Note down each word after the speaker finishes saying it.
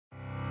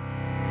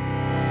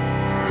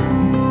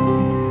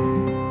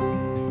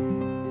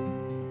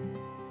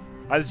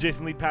Hi, this is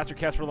Jason, lead pastor,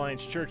 Casper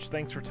Alliance Church.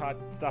 Thanks for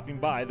stopping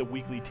by the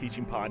weekly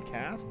teaching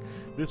podcast.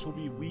 This will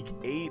be week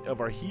 8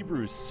 of our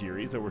Hebrews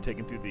series that we're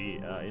taking through the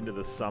end of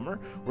the summer.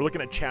 We're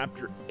looking at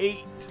chapter 8.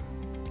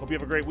 Hope you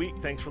have a great week.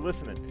 Thanks for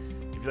listening.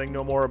 If you'd like to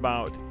know more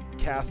about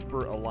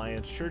Casper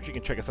Alliance Church, you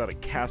can check us out at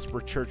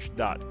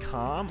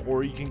casperchurch.com,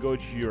 or you can go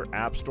to your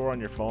app store on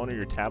your phone or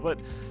your tablet,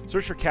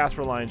 search for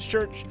Casper Alliance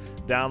Church,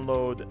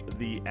 download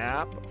the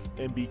app,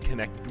 and be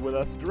connected with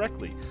us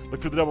directly.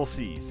 Look for the double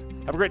C's.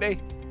 Have a great day.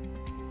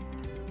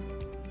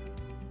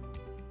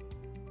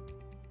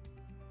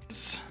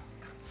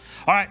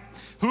 All right,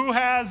 who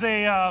has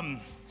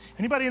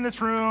anybody in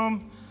this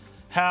room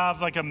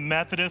have like a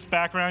Methodist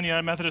background? You know,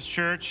 a Methodist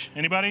church?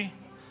 Anybody?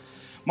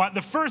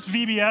 The first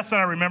VBS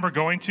that I remember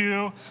going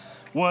to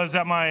was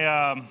at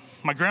my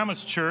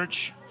grandma's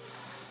church,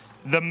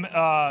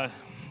 the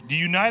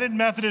United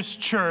Methodist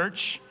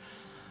Church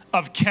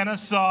of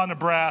Kennesaw,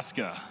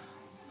 Nebraska.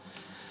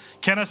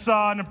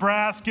 Kennesaw,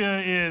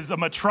 Nebraska is a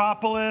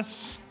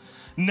metropolis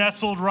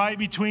nestled right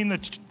between the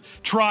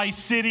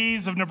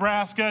Tri-Cities of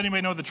Nebraska.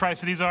 Anybody know what the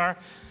Tri-Cities are?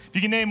 If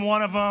you can name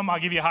one of them, I'll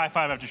give you a high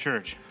five after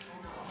church.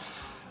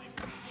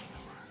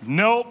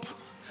 Nope.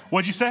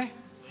 What'd you say?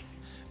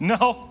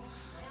 No.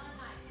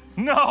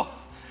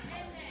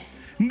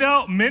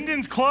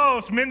 Minden's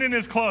close. Minden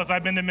is close.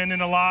 I've been to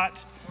Minden a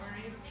lot.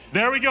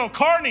 There we go.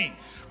 Kearney.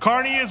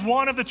 Kearney is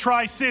one of the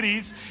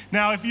Tri-Cities.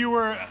 Now, if you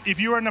were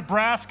a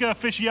Nebraska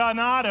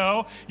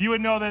aficionado, you would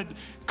know that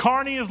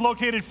Kearney is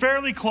located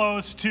fairly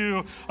close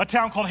to a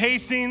town called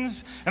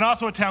Hastings and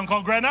also a town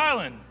called Grand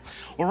Island.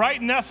 Well,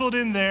 right nestled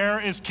in there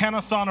is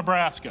Kennesaw,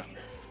 Nebraska.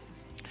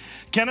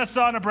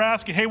 Kennesaw,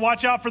 Nebraska. Hey,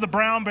 watch out for the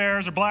brown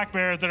bears or black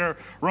bears that are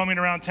roaming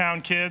around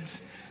town,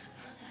 kids.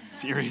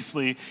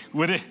 Seriously,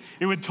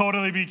 it would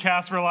totally be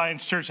Casper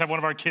Alliance Church have one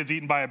of our kids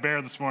eaten by a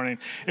bear this morning.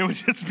 It would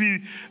just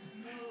be...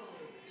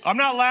 I'm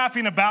not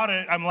laughing about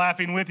it. I'm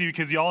laughing with you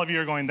because all of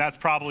you are going, that's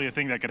probably a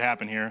thing that could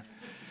happen here.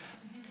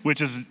 Which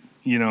is,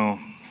 you know,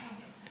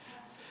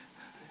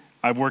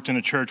 I've worked in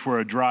a church where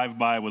a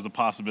drive-by was a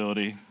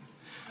possibility.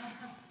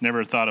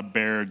 Never thought a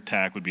bear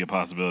attack would be a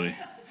possibility.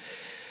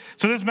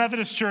 So this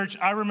Methodist church,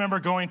 I remember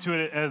going to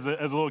it as a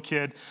little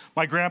kid.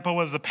 My grandpa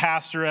was the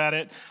pastor at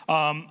it.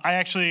 I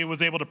actually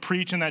was able to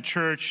preach in that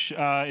church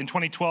in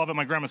 2012 at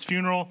my grandma's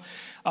funeral.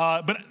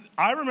 But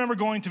I remember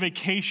going to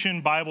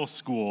vacation Bible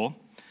school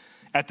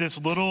at this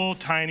little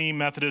tiny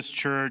Methodist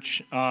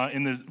church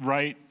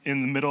right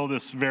in the middle of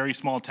this very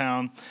small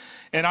town.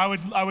 And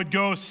I would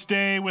go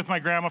stay with my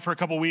grandma for a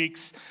couple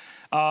weeks.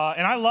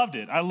 And I loved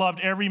it. I loved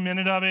every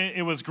minute of it.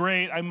 It was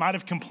great. I might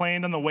have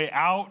complained on the way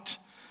out,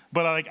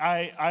 but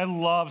I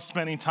love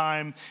spending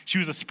time. She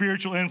was a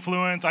spiritual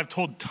influence. I've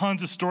told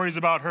tons of stories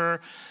about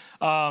her.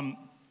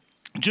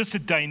 Just a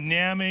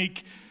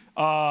dynamic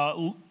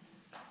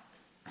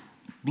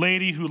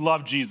lady who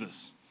loved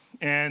Jesus.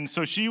 And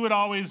so she would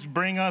always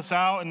bring us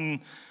out, and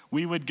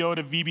we would go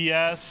to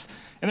VBS,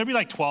 and there'd be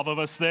like 12 of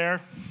us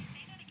there.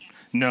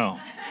 No.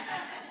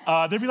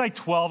 There'd be like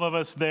 12 of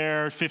us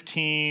there,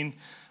 15.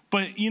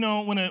 But, you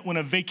know, when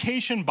a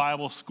vacation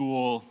Bible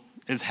school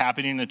is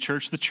happening in a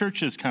church, the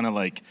church is kind of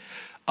like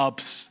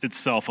ups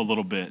itself a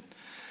little bit.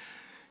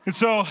 And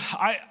so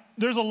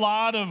there's a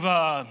lot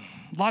of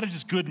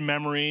just good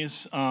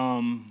memories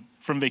from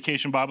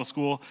vacation Bible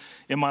school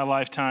in my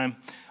lifetime.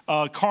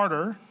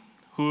 Carter,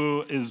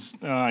 who is,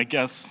 I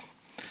guess,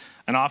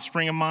 an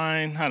offspring of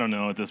mine. I don't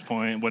know at this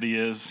point what he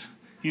is.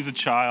 He's a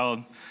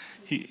child.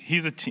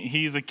 He's a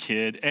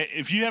kid.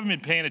 If you haven't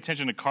been paying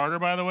attention to Carter,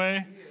 by the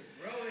way,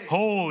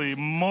 holy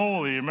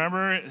moly,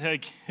 remember?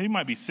 Like, he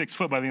might be 6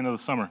 foot by the end of the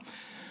summer.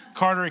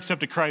 Carter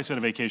accepted Christ at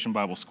a vacation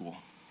Bible school.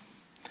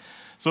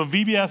 So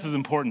VBS is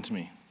important to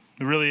me.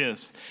 It really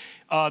is.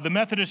 The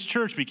Methodist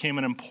Church became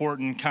an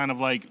important kind of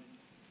like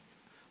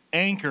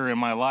anchor in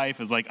my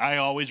life. Is like I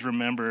always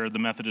remember the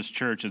Methodist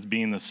Church as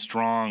being the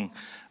strong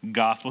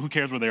gospel. Who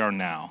cares where they are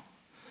now?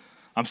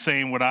 I'm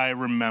saying what I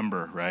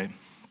remember, right?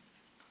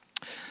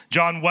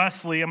 John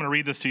Wesley, I'm going to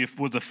read this to you,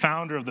 was a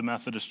founder of the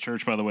Methodist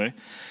Church, by the way.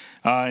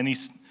 And he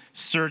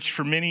searched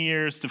for many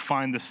years to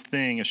find this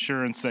thing,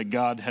 assurance that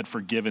God had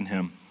forgiven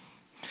him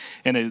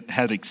and it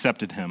had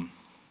accepted him.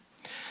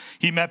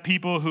 He met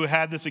people who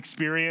had this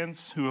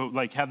experience, who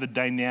like had the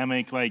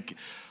dynamic, like,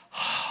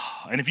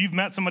 and if you've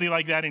met somebody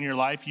like that in your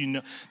life, you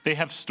know they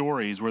have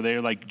stories where they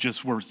like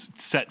just were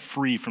set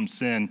free from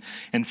sin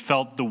and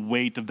felt the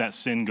weight of that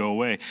sin go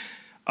away.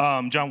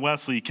 John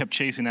Wesley kept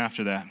chasing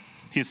after that.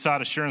 He had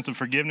sought assurance of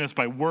forgiveness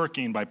by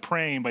working, by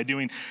praying, by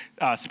doing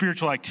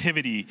spiritual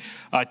activity,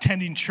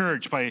 attending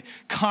church, by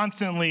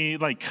constantly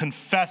like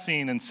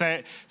confessing and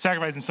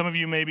sacrificing. Some of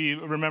you maybe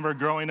remember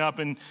growing up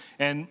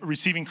and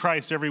receiving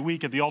Christ every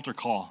week at the altar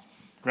call,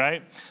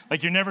 right?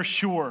 Like you're never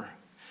sure.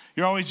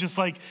 You're always just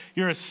like,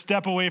 you're a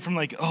step away from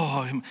like,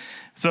 oh.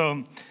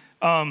 So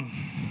as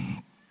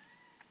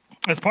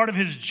part of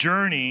his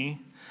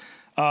journey,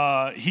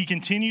 he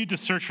continued to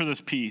search for this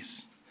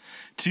peace,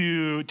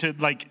 to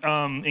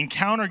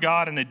encounter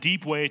God in a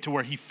deep way, to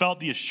where he felt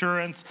the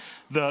assurance,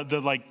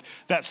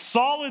 that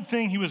solid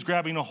thing he was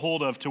grabbing a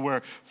hold of, to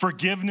where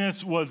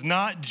forgiveness was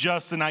not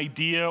just an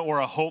idea or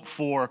a hope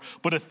for,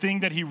 but a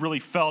thing that he really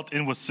felt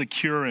and was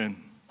secure in.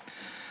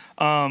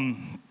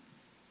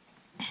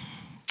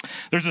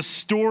 There's a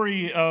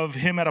story of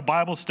him at a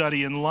Bible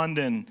study in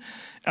London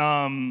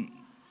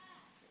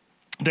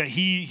that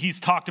he's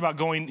talked about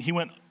going. He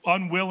went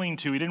unwilling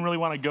to. He didn't really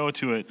want to go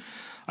to it.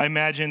 I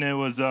imagine it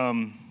was,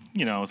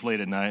 it's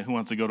late at night. Who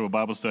wants to go to a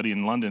Bible study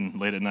in London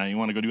late at night? You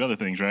want to go do other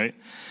things, right?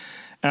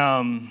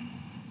 And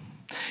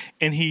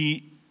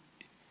he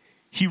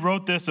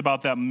wrote this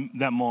about that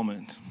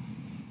moment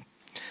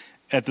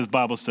at this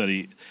Bible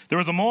study. There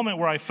was a moment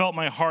where I felt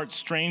my heart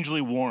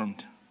strangely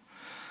warmed,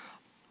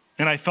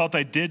 and I felt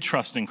I did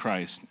trust in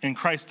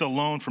Christ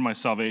alone for my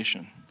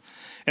salvation.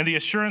 And the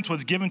assurance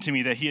was given to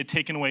me that he had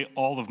taken away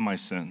all of my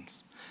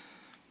sins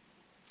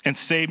and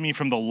saved me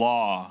from the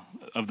law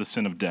of the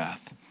sin of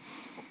death.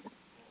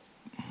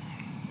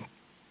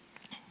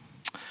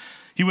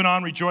 He went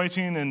on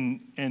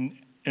rejoicing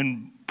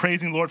and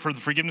praising the Lord for the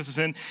forgiveness of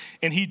sin.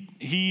 And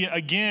he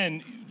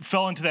again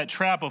fell into that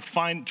trap of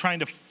trying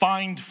to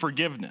find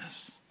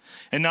forgiveness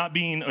and not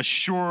being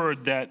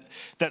assured that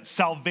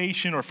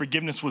salvation or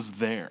forgiveness was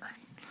there.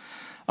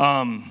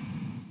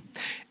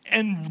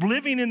 And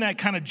living in that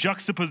kind of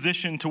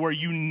juxtaposition to where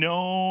you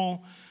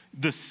know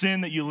the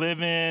sin that you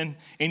live in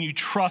and you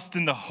trust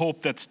in the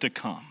hope that's to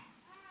come.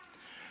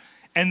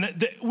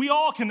 And we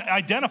all can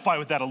identify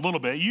with that a little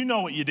bit. You know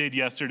what you did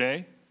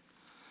yesterday.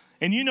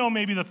 And you know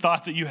maybe the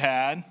thoughts that you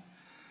had.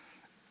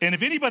 And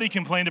if anybody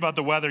complained about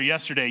the weather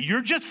yesterday,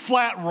 you're just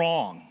flat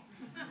wrong.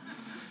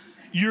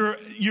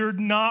 You're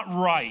not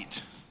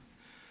right.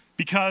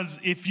 Because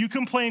if you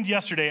complained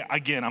yesterday,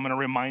 again, I'm going to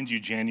remind you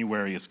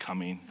January is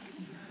coming.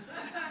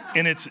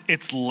 And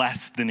it's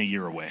less than a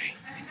year away.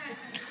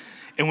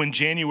 And when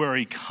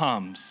January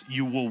comes,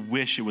 you will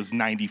wish it was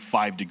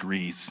 95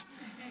 degrees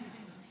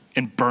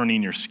and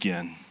burning your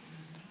skin.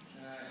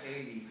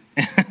 80.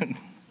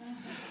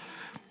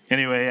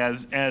 Anyway,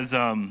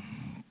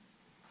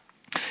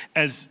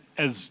 as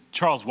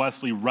Charles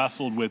Wesley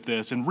wrestled with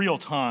this in real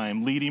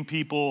time, leading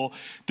people,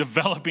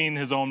 developing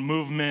his own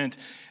movement,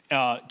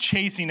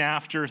 chasing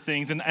after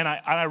things, and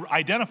I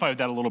identify with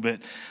that a little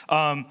bit.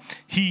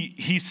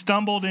 He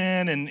stumbled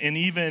in, and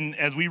even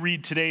as we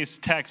read today's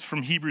text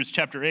from Hebrews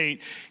chapter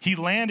 8, he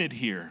landed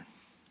here,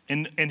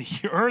 and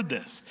he heard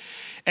this,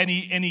 and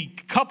he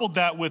coupled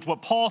that with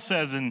what Paul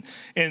says in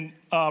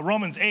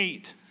Romans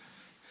 8,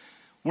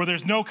 where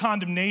there's no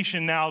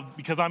condemnation now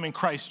because I'm in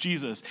Christ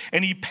Jesus,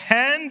 and he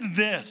penned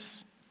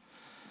this,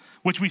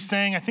 which we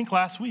sang, I think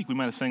last week. We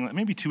might have sang that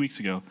maybe 2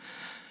 weeks ago.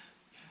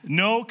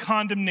 No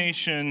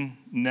condemnation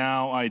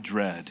now I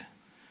dread.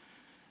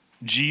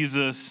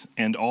 Jesus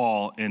and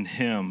all in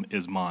him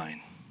is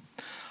mine.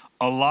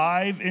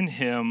 Alive in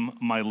him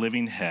my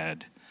living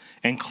head,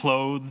 and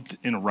clothed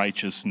in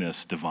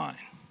righteousness divine.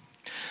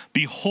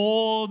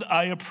 Behold,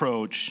 I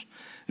approach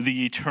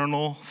the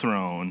eternal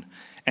throne,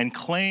 and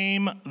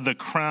claim the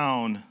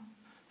crown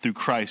through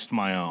Christ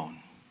my own.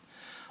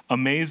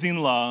 Amazing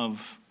love,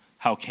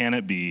 how can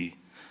it be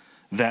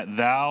that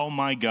thou,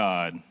 my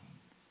God,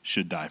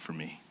 should die for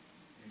me?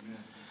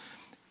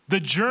 The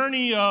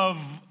journey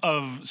of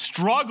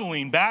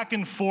struggling back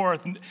and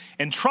forth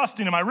and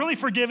trusting, am I really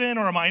forgiven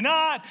or am I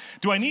not?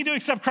 Do I need to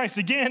accept Christ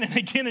again and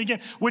again and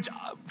again? Which,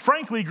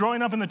 frankly,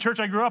 growing up in the church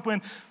I grew up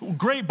in,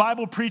 great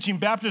Bible preaching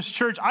Baptist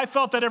church, I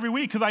felt that every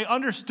week because I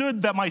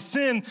understood that my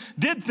sin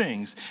did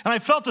things. And I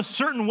felt a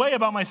certain way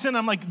about my sin.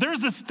 I'm like,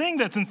 there's this thing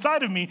that's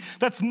inside of me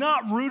that's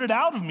not rooted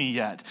out of me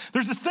yet.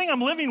 There's this thing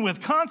I'm living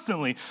with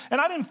constantly. And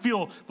I didn't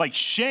feel like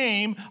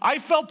shame. I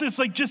felt this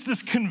just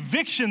this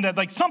conviction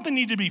that something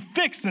needed to be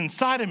fixed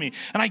inside of me.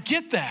 And I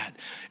get that.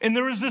 And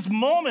there was this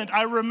moment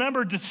I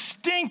remember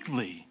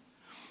distinctly,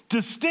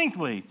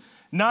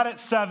 not at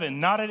 7,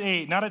 not at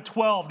 8, not at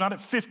 12, not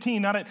at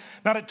 15, not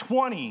at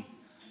 20,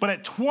 but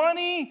at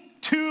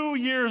 22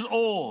 years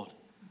old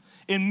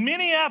in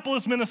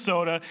Minneapolis,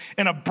 Minnesota,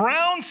 in a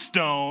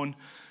brownstone,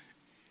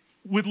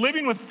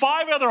 living with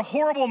 5 other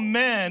horrible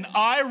men,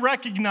 I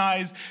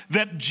recognized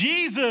that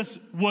Jesus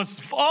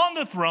was on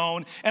the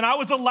throne, and I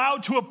was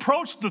allowed to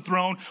approach the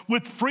throne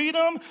with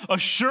freedom,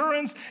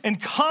 assurance, and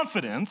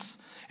confidence.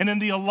 And in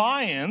the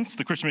Alliance,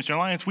 the Christian Missionary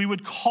Alliance, we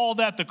would call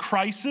that the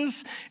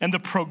crisis and the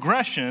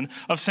progression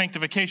of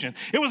sanctification.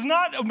 It was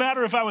not a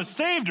matter if I was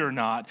saved or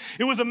not.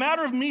 It was a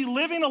matter of me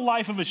living a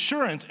life of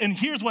assurance. And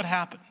here's what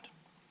happened.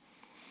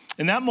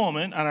 In that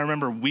moment, and I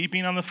remember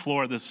weeping on the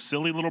floor at this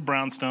silly little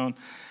brownstone,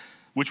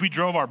 which we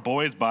drove our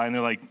boys by, and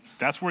they're like,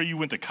 that's where you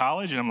went to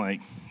college? And I'm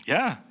like,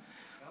 yeah.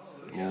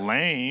 Hallelujah.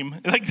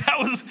 Lame. That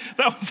was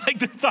like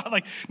their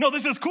thought, no,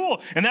 this is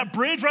cool. And that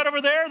bridge right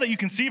over there that you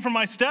can see from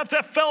my steps,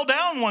 that fell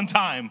down one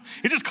time.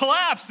 It just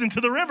collapsed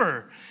into the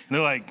river. And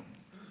they're like,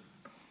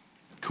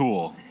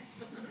 cool.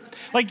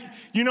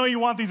 You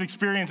want these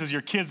experiences,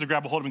 your kids to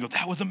grab a hold of them and go,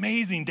 that was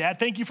amazing, Dad.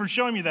 Thank you for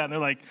showing me that. And they're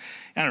like,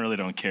 I really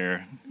don't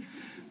care.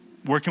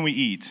 Where can we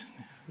eat?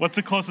 What's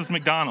the closest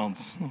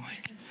McDonald's? I'm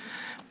like,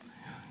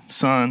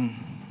 son.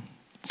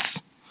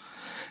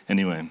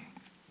 Anyway,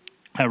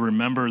 I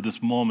remember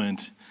this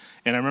moment,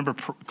 and I remember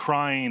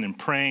crying and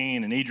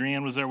praying, and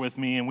Adrienne was there with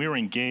me, and we were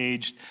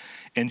engaged,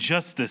 and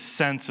just this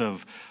sense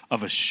of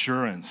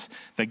assurance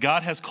that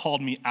God has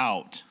called me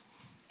out,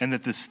 and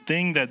that this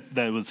thing that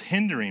was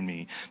hindering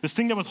me, this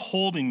thing that was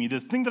holding me,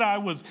 this thing that I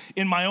was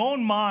in my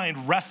own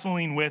mind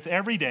wrestling with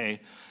every day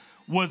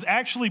was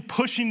actually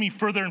pushing me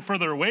further and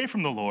further away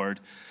from the Lord.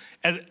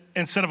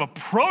 Instead of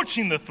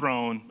approaching the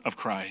throne of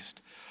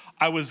Christ,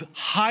 I was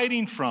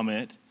hiding from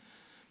it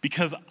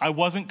because I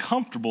wasn't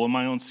comfortable in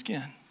my own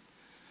skin.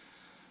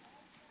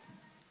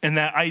 And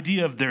that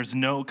idea of there's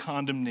no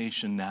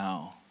condemnation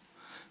now.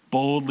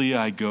 Boldly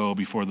I go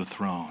before the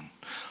throne.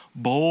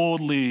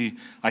 Boldly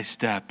I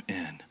step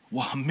in.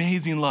 Wow,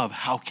 amazing love.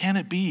 How can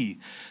it be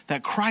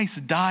that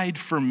Christ died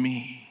for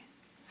me?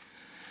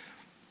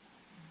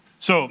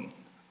 So,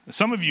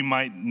 some of you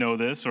might know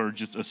this or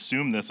just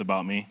assume this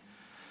about me,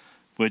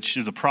 which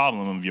is a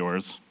problem of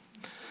yours.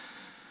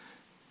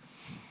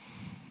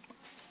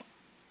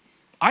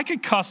 I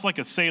could cuss like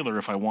a sailor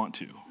if I want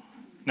to.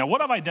 Now,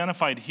 what I've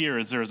identified here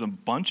is there's a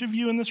bunch of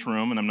you in this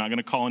room, and I'm not going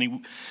to call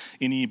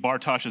any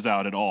Bartoshes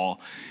out at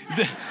all.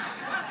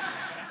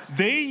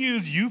 They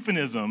use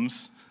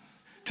euphemisms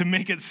to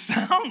make it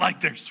sound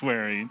like they're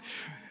swearing.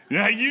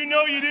 Yeah, you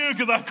know you do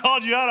because I've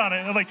called you out on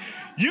it. I'm like,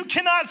 you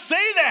cannot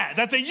say that.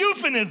 That's a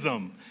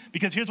euphemism.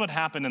 Because here's what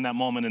happened in that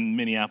moment in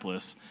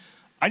Minneapolis.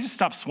 I just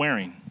stopped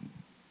swearing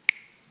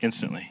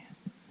instantly.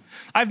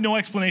 I have no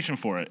explanation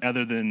for it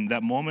other than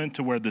that moment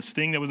to where this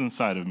thing that was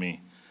inside of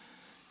me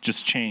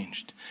just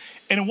changed.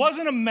 And it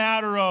wasn't a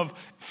matter of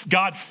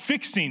God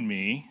fixing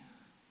me.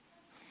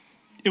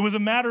 It was a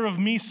matter of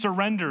me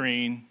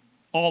surrendering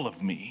all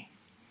of me.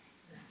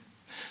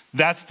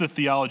 That's the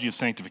theology of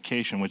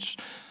sanctification, which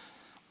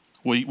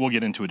we'll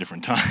get into a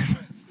different time.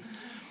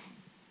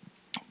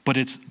 But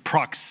it's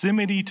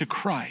proximity to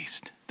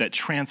Christ that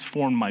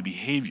transformed my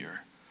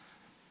behavior.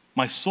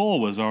 My soul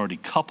was already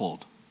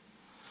coupled.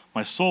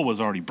 My soul was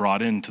already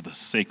brought into the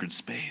sacred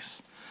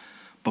space.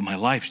 But my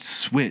life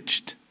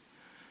switched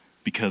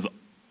because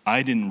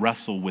I didn't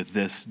wrestle with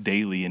this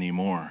daily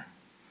anymore.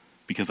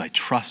 Because I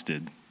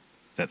trusted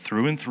that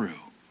through and through,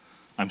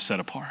 I'm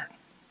set apart.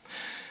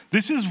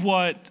 This is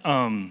what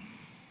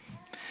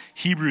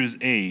Hebrews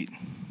 8,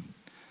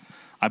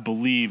 I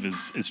believe,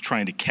 is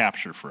trying to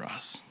capture for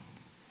us.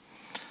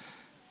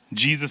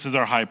 Jesus is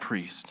our high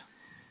priest.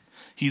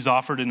 He's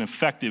offered an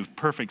effective,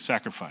 perfect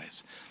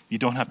sacrifice. You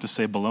don't have to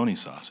say bologna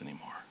sauce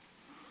anymore.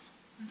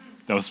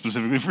 That was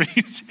specifically for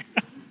you.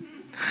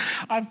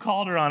 I've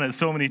called her on it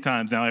so many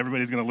times now.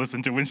 Everybody's going to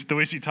listen to the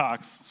way she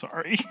talks.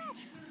 Sorry.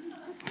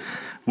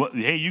 Well,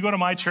 hey, you go to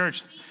my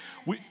church.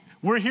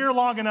 We're here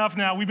long enough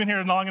now. We've been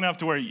here long enough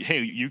to where,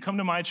 hey, you come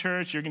to my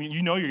church, you're going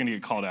to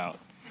get called out.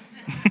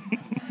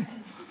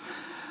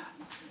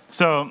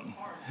 So,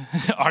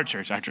 our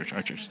church,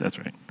 that's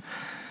right.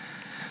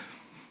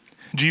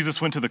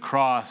 Jesus went to the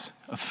cross,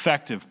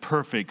 effective,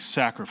 perfect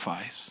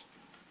sacrifice.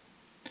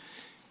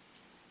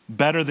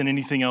 Better than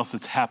anything else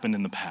that's happened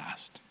in the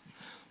past.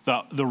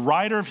 The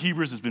writer of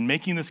Hebrews has been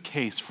making this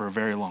case for a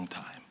very long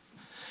time.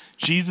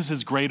 Jesus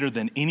is greater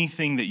than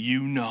anything that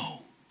you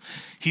know.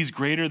 He's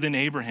greater than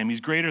Abraham. He's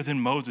greater than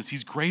Moses.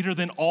 He's greater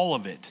than all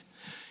of it.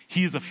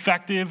 He is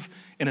effective,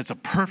 and it's a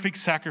perfect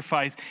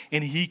sacrifice,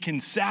 and he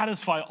can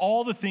satisfy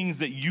all the things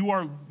that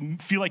you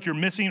feel like you're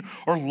missing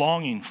or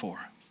longing for.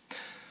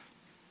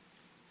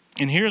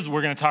 And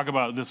we're going to talk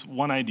about this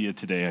one idea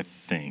today, I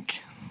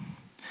think.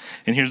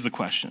 And here's the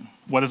question.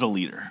 What is a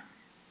leader?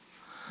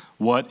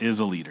 What is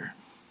a leader?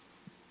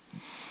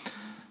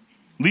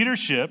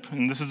 Leadership,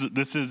 and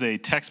this is a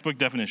textbook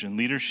definition,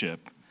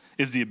 leadership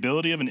is the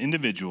ability of an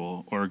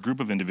individual or a group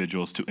of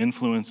individuals to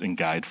influence and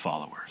guide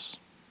followers.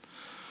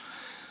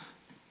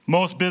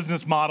 Most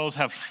business models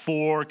have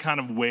 4 kind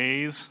of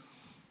ways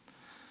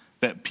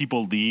that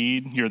people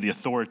lead. You're the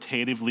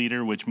authoritative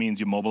leader, which means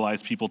you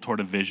mobilize people toward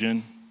a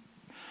vision.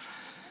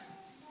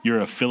 You're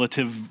a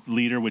affiliative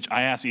leader, which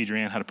I asked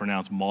Adrienne how to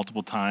pronounce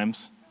multiple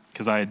times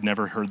because I had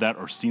never heard that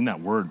or seen that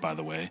word, by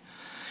the way.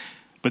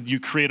 But you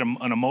create an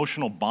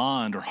emotional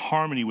bond or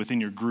harmony within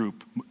your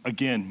group,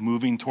 again,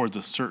 moving towards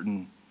a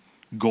certain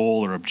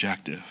goal or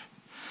objective.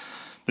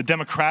 The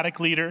democratic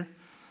leader,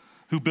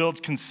 who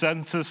builds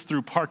consensus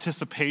through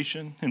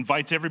participation,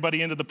 invites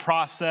everybody into the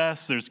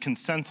process, there's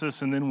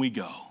consensus, and then we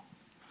go.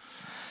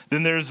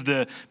 Then there's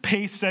the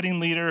pace-setting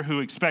leader who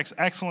expects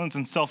excellence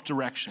and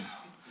self-direction.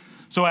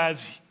 So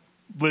as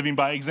living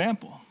by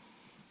example.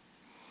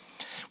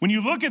 When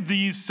you look at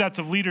these sets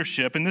of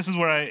leadership, and this is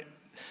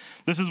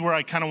where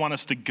I kind of want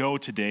us to go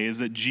today, is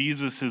that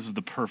Jesus is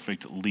the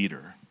perfect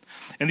leader.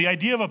 And the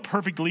idea of a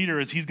perfect leader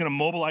is he's going to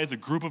mobilize a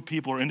group of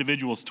people or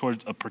individuals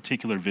towards a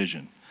particular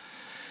vision.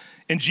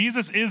 And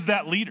Jesus is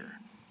that leader.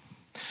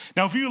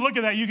 Now, if you look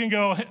at that, you can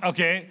go,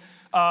 okay,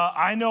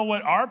 I know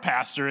what our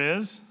pastor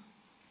is.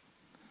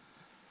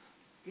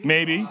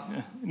 Maybe.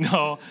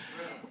 No.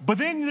 But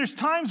then there's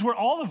times where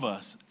all of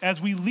us, as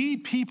we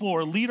lead people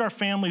or lead our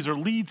families or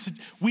we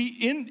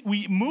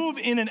move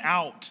in and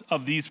out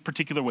of these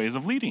particular ways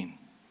of leading.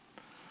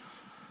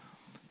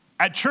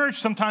 At church,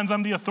 sometimes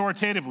I'm the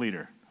authoritative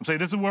leader. I'm saying,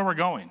 this is where we're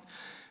going.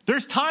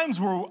 There's times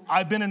where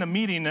I've been in a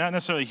meeting, not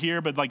necessarily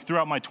here, but like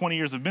throughout my 20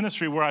 years of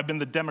ministry, where I've been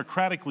the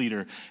democratic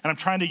leader, and I'm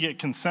trying to get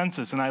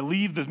consensus, and I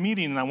leave the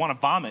meeting and I want to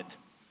vomit.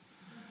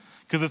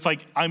 Because it's like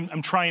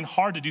I'm trying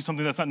hard to do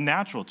something that's not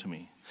natural to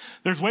me.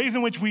 There's ways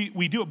in which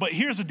we do it, but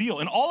here's the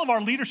deal. In all of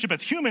our leadership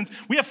as humans,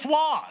 we have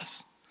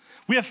flaws.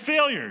 We have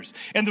failures.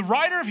 And the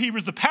writer of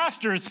Hebrews, the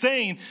pastor, is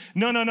saying,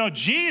 no,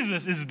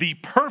 Jesus is the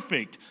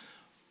perfect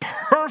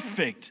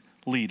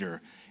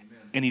leader, Amen.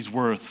 and he's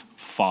worth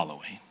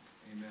following.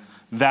 Amen.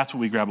 That's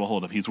what we grab a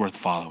hold of. He's worth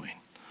following.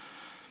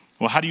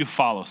 Well, how do you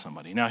follow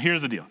somebody? Now,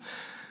 here's the deal.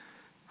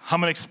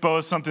 I'm going to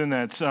expose something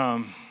that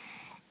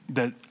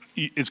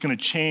is going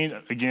to change,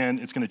 again,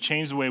 it's going to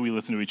change the way we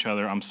listen to each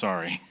other. I'm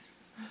sorry.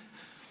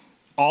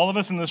 All of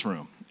us in this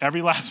room,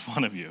 every last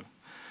one of you,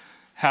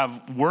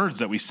 have words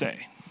that we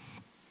say.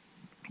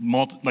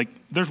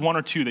 There's one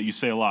or two that you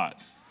say a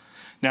lot.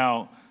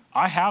 Now,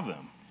 I have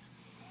them.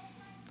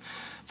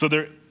 So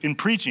in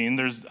preaching,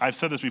 I've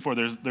said this before,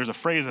 there's a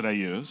phrase that I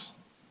use,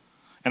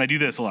 and I do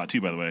this a lot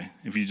too, by the way.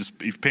 If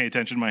you pay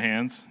attention to my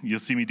hands, you'll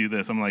see me do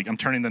this. I'm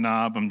turning the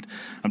knob,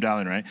 I'm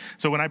dialing, right?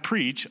 So when I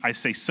preach, I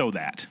say, so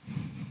that.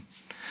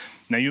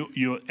 Now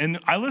and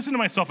I listen to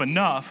myself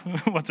enough.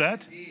 What's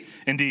that?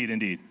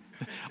 Indeed.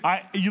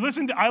 I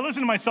listen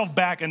to myself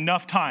back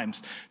enough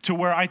times to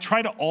where I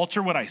try to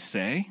alter what I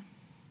say.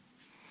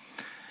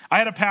 I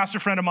had a pastor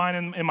friend of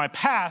mine in my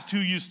past who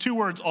used two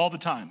words all the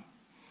time.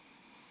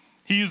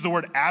 He used the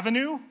word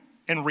avenue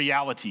and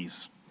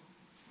realities.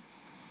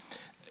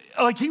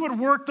 Like, he would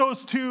work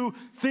those two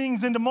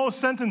things into most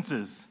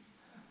sentences.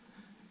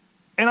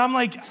 And I'm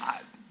like,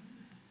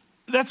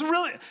 that's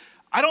really,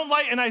 I don't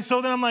like,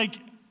 so then I'm like,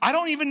 I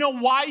don't even know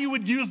why you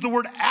would use the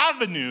word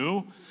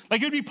avenue.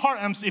 Like, it would be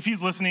if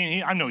he's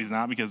listening, I know he's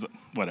not because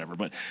whatever,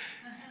 but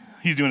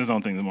he's doing his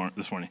own thing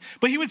this morning.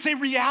 But he would say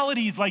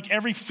realities like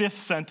every fifth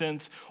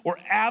sentence, or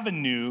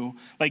avenue,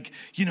 like,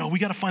 we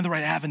got to find the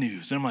right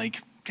avenues. And I'm like,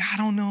 God, I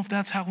don't know if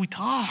that's how we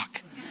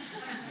talk.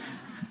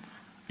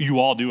 You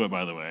all do it,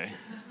 by the way.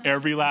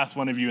 Every last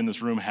one of you in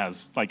this room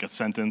has like a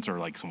sentence or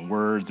like some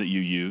words that you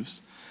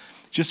use.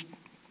 Just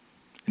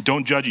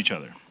don't judge each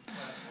other.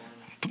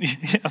 Yeah,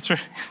 that's right.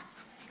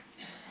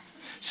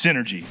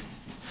 Synergy.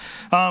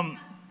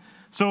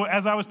 So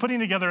as I was putting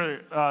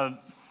together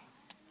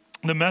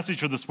the message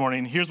for this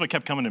morning, here's what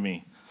kept coming to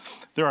me.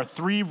 There are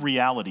 3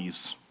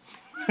 realities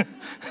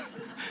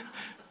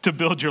to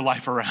build your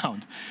life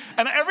around.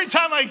 And every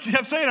time I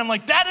kept saying it, I'm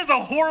like, that is a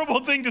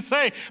horrible thing to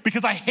say,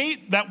 because I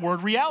hate that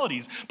word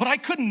realities. But I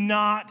could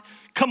not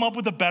come up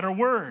with a better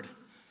word.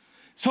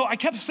 So I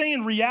kept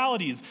saying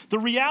realities, the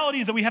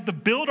realities that we have to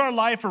build our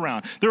life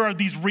around. There are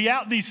these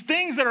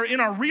things that are in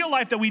our real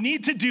life that we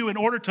need to do in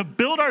order to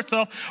build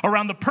ourselves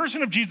around the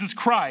person of Jesus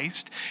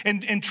Christ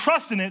and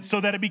trust in it so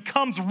that it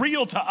becomes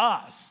real to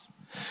us.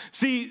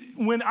 See,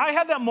 when I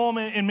had that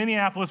moment in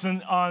Minneapolis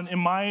in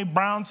my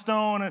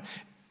brownstone,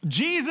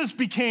 Jesus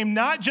became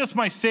not just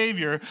my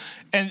Savior,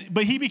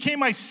 but he became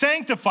my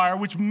sanctifier,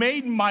 which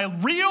made my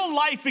real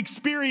life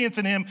experience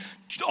in him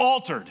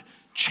altered,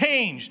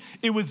 changed.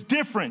 It was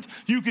different.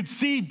 You could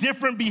see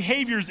different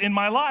behaviors in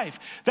my life.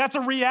 That's a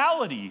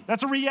reality.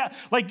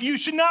 Like, you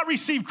should not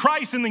receive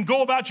Christ and then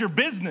go about your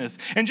business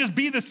and just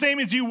be the same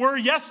as you were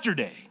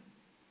yesterday.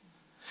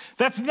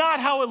 That's not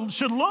how it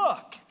should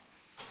look.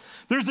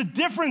 There's a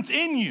difference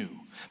in you.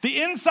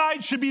 The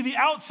inside should be the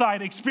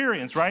outside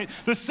experience, right?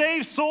 The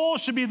saved soul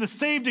should be the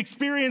saved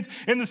experience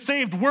in the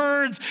saved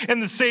words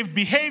and the saved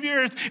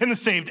behaviors and the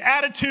saved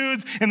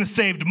attitudes and the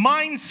saved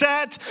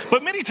mindset.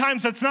 But many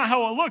times that's not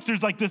how it looks.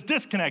 There's like this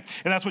disconnect.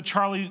 And that's what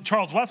Chuck,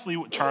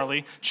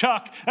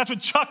 that's what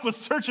Chuck was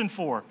searching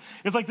for.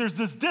 It's like there's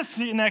this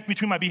disconnect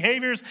between my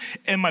behaviors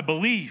and my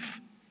belief.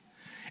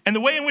 And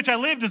the way in which I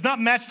live does not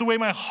match the way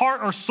my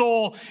heart or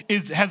soul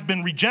has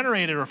been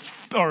regenerated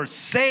or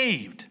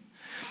saved.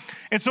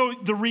 And so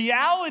the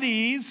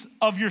realities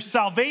of your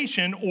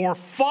salvation or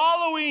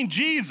following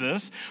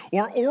Jesus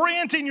or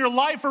orienting your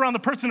life around the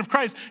person of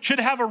Christ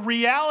should have a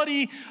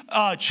reality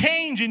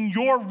change in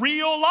your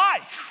real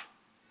life.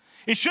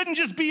 It shouldn't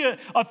just be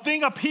a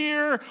thing up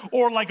here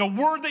or like a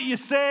word that you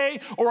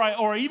say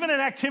or even an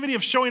activity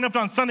of showing up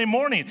on Sunday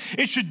morning.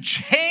 It should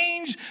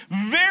change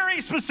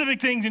very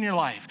specific things in your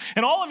life.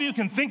 And all of you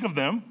can think of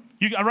them.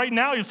 Right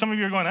now, some of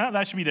you are going,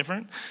 that should be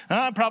different.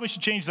 I probably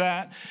should change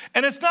that.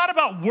 And it's not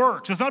about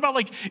works. It's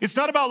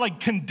not about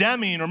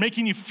condemning or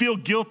making you feel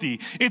guilty.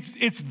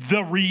 It's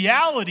the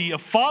reality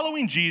of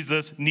following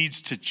Jesus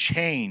needs to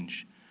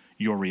change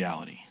your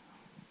reality.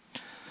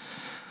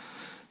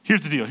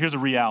 Here's the deal. Here's a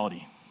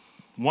reality.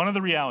 One of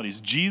the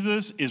realities,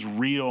 Jesus is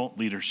real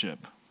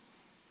leadership.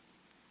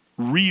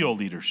 Real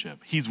leadership.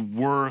 He's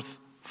worth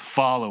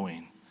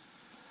following.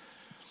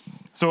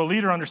 So a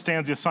leader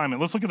understands the assignment.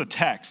 Let's look at the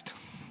text.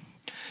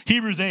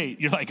 Hebrews 8,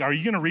 you're like, are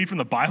you going to read from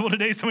the Bible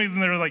today? Somebody's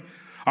in there like,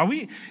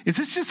 Is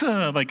this just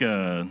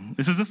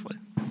is this like?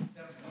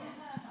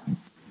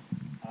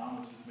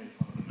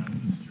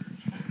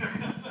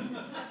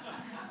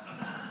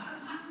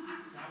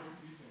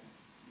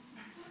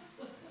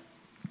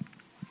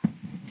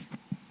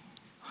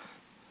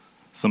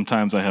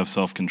 Sometimes I have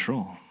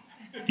self-control,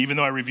 even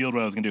though I revealed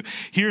what I was going to do.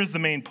 Here's the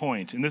main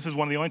point, and this is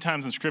one of the only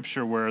times in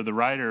Scripture where the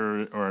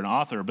writer or an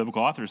author, a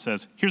biblical author,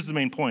 says, here's the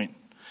main point.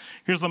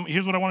 Here's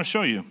what I want to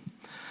show you.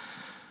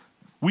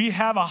 We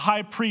have a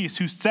high priest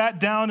who sat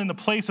down in the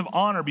place of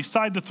honor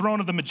beside the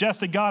throne of the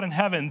majestic God in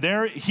heaven.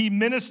 There he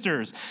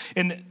ministers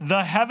in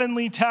the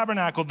heavenly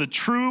tabernacle, the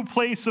true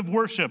place of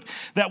worship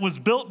that was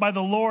built by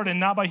the Lord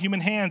and not by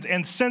human hands.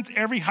 And since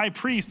every high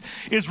priest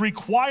is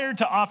required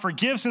to offer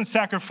gifts and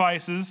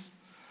sacrifices,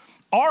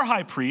 our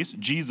high priest,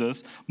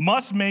 Jesus,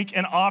 must make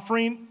an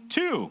offering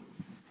too.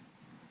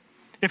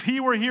 If he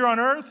were here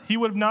on earth, he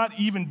would not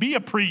even be a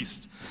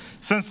priest,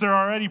 since there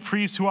are already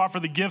priests who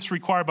offer the gifts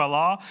required by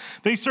law.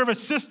 They serve a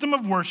system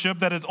of worship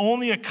that is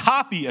only a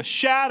copy, a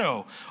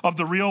shadow of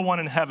the real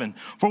one in heaven.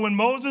 For when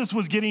Moses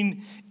was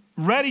getting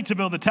ready to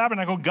build the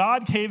tabernacle,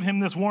 God gave him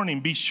this warning: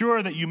 be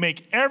sure that you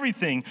make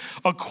everything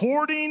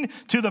according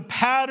to the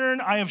pattern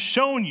I have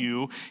shown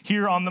you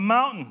here on the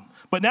mountain.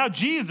 But now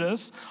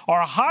Jesus,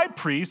 our high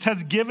priest,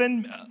 has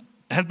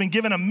been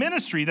given a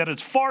ministry that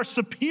is far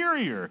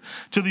superior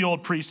to the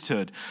old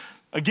priesthood.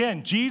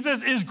 Again,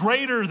 Jesus is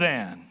greater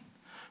than,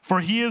 for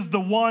he is the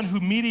one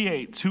who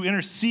mediates, who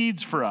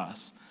intercedes for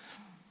us,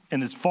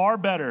 and has a far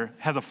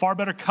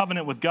better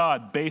covenant with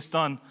God based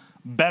on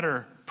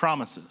better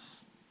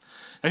promises.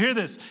 Now hear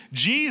this,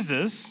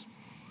 Jesus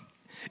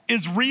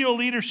is real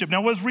leadership.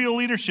 Now, what is real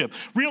leadership?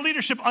 Real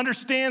leadership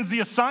understands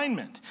the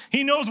assignment.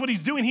 He knows what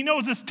he's doing. He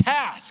knows his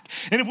task.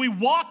 And if we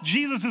walk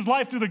Jesus'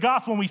 life through the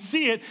gospel and we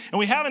see it, and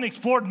we haven't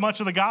explored much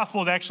of the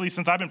gospels actually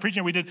since I've been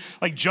preaching. We did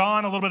like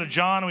John, a little bit of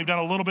John, and we've done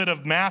a little bit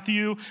of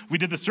Matthew. We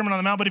did the Sermon on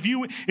the Mount. But if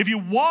you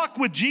walk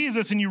with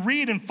Jesus and you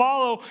read and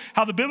follow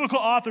how the biblical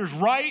authors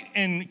write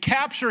and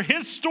capture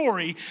his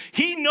story,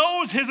 he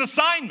knows his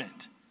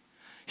assignment.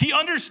 He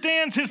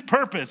understands his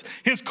purpose,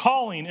 his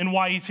calling, and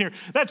why he's here.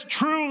 That's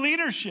true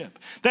leadership.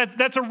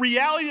 That's a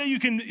reality that you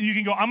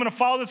can go, I'm going to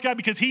follow this guy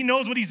because he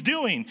knows what he's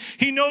doing.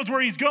 He knows where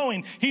he's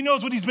going. He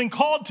knows what he's been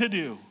called to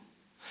do.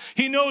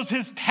 He knows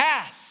his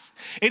tasks.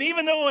 And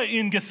even though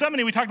in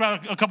Gethsemane, we talked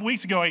about a couple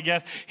weeks ago, I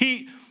guess,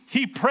 he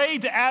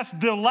prayed to ask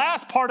the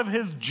last part of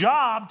his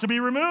job to be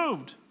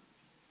removed.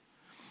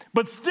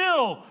 But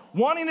still,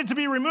 wanting it to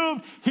be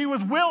removed, he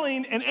was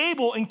willing and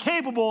able and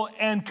capable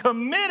and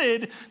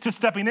committed to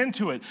stepping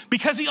into it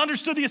because he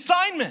understood the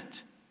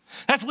assignment.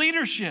 That's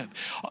leadership.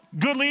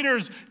 Good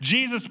leaders,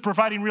 Jesus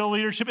providing real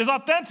leadership, is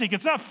authentic.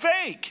 It's not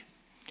fake.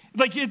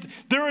 Like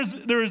there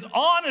is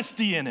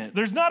honesty in it.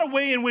 There's not a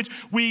way in which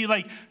we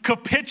like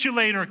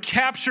capitulate or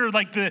capture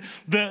like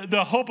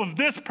the hope of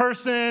this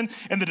person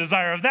and the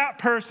desire of that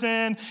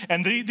person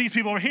and these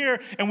people are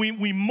here and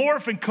we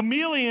morph and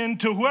chameleon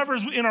to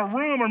whoever's in our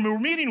room or we're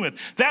meeting with.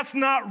 That's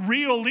not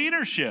real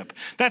leadership.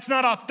 That's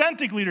not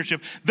authentic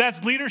leadership.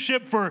 That's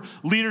leadership for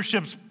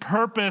leadership's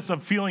purpose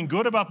of feeling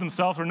good about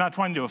themselves or not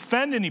trying to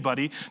offend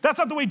anybody. That's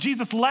not the way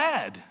Jesus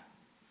led.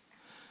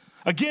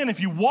 Again, if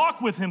you walk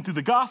with him through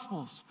the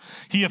Gospels,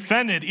 he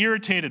offended,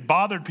 irritated,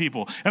 bothered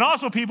people. And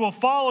also people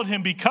followed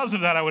him because of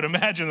that, I would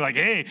imagine. Like,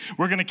 hey,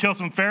 we're going to kill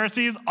some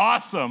Pharisees?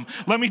 Awesome.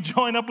 Let me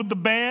join up with the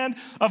band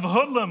of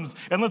hoodlums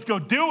and let's go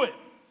do it.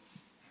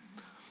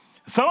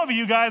 Some of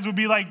you guys would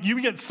be like, you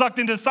would get sucked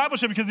into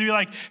discipleship because you'd be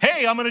like,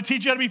 hey, I'm going to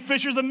teach you how to be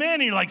fishers of men.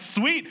 And you're like,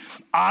 sweet,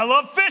 I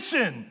love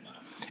fishing.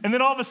 And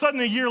then all of a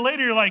sudden, a year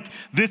later, you're like,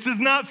 this is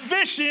not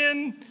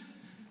fishing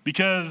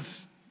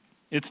because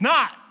it's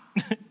not.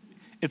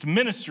 It's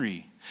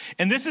ministry.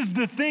 And this is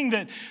the thing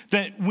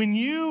that when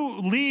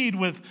you lead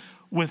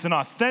with an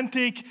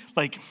authentic,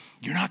 like,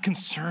 you're not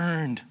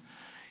concerned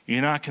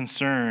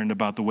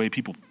about the way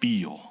people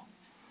feel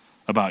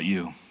about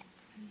you.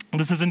 And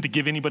this isn't to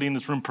give anybody in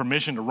this room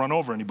permission to run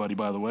over anybody,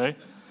 by the way.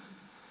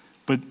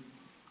 But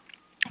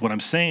what I'm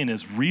saying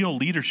is real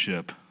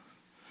leadership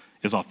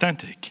is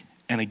authentic.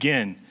 And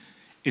again,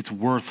 it's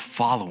worth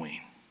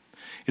following.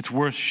 It's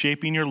worth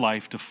shaping your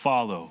life to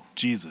follow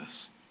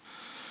Jesus.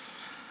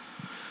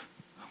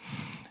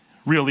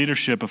 Real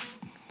leadership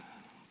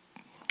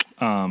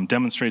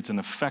demonstrates an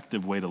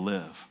effective way to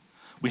live.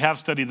 We have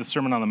studied the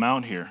Sermon on the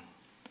Mount here.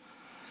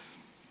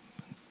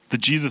 The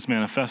Jesus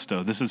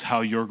Manifesto, this is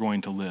how you're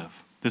going to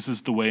live. This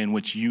is the way in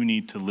which you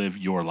need to live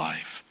your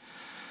life.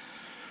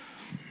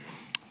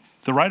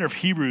 The writer of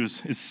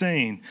Hebrews is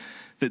saying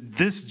that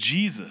this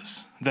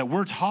Jesus that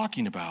we're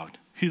talking about,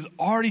 he's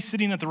already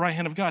sitting at the right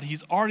hand of God.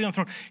 He's already on the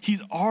throne.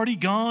 He's already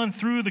gone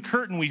through the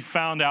curtain we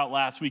found out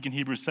last week in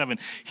Hebrews 7.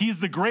 He's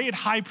the great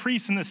high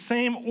priest in the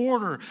same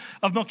order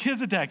of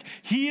Melchizedek.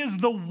 He is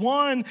the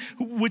one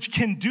which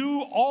can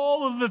do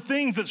all of the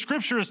things that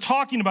Scripture is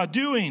talking about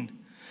doing.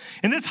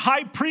 And this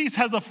high priest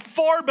has a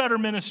far better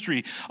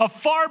ministry, a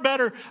far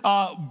better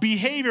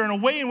behavior and a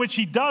way in which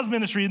he does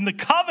ministry. And the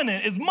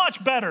covenant is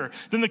much better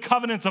than the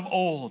covenants of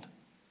old.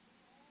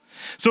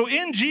 So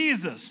in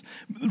Jesus,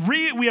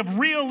 we have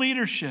real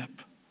leadership,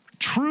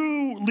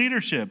 true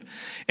leadership.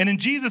 And in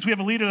Jesus, we have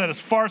a leader that is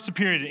far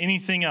superior to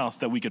anything else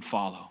that we could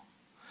follow.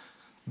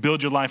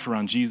 Build your life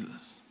around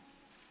Jesus.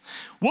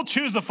 We'll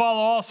choose to follow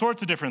all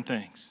sorts of different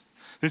things.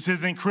 This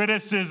isn't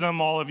criticism,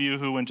 all of you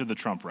who went to the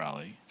Trump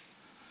rally.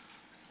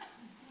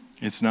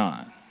 It's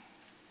not.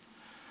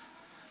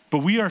 But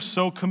we are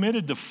so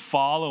committed to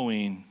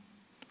following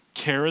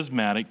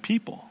charismatic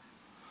people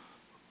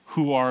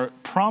who are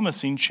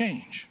promising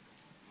change.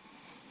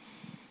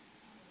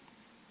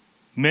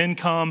 Men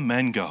come,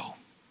 men go.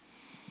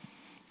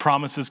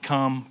 Promises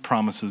come,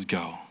 promises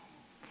go.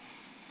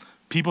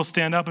 People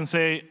stand up and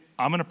say,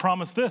 I'm going to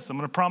promise this, I'm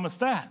going to promise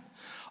that.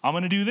 I'm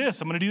going to do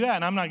this, I'm going to do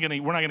that. And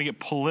we're not going to get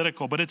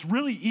political, but it's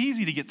really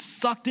easy to get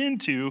sucked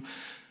into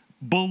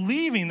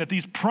believing that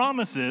these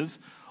promises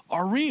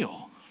are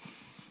real.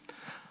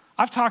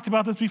 I've talked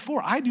about this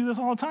before. I do this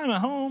all the time at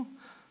home.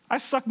 I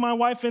suck my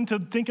wife into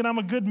thinking I'm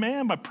a good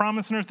man by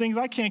promising her things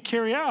I can't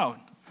carry out,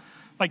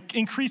 like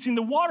increasing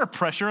the water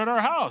pressure at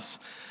our house.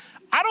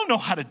 I don't know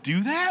how to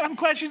do that. I'm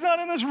glad she's not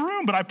in this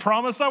room, but I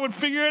promised I would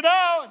figure it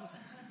out.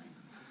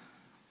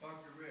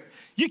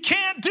 You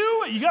can't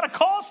do it. You got to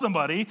call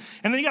somebody,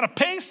 and then you got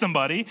to pay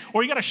somebody,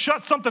 or you got to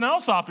shut something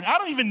else off. I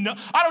don't even know.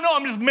 I don't know.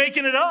 I'm just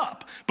making it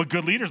up. But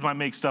good leaders might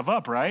make stuff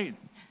up, right?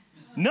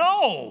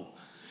 No.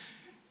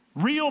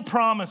 Real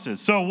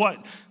promises. So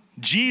what?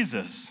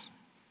 Jesus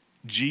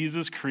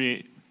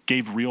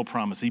gave real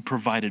promises. He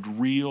provided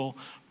real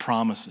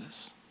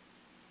promises.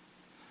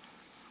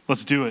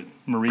 Let's do it.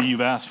 Marie,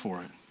 you've asked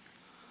for it.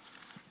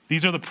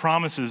 These are the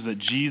promises that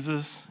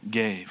Jesus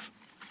gave.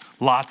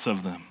 Lots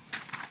of them.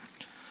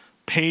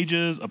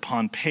 Pages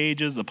upon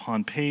pages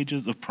upon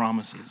pages of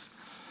promises.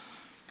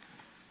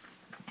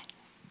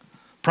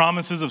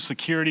 Promises of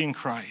security in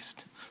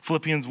Christ.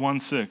 Philippians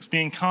 1:6,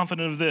 being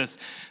confident of this,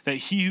 that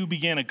he who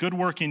began a good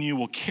work in you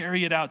will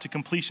carry it out to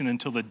completion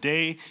until the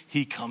day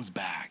he comes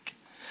back.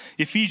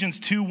 Ephesians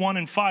 2:1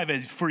 and 5,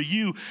 as for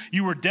you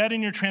were dead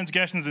in your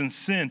transgressions and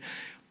sin,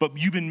 but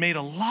you've been made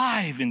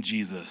alive in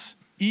Jesus.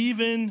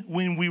 Even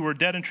when we were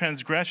dead in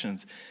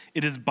transgressions,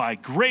 it is by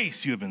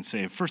grace you have been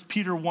saved. 1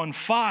 Peter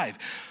 1:5,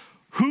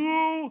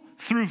 who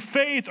through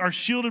faith are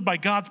shielded by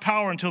God's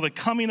power until the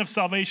coming of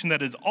salvation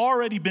that has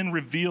already been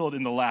revealed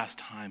in the last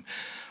time.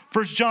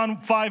 1 John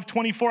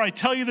 5:24, I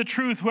tell you the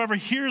truth, whoever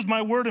hears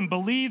my word and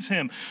believes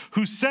him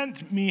who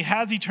sent me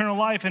has eternal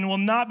life and will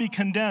not be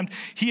condemned.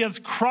 He has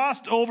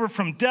crossed over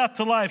from death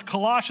to life.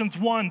 Colossians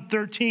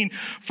 1:13,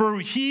 for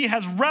he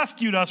has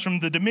rescued us from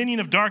the dominion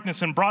of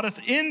darkness and brought us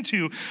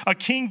into a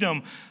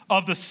kingdom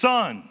of the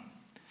Son.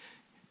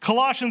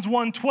 Colossians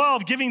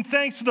 1:12, giving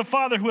thanks to the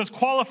Father who has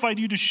qualified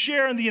you to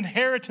share in the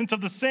inheritance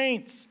of the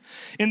saints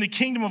in the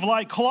kingdom of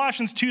light.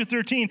 Colossians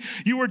 2:13,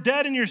 you were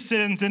dead in your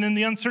sins and in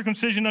the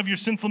uncircumcision of your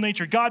sinful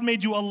nature. God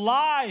made you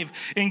alive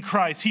in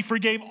Christ. He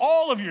forgave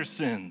all of your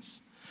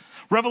sins.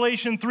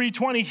 Revelation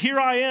 3:20, here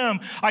I am.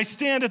 I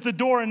stand at the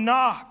door and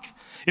knock.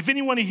 If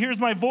anyone hears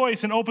my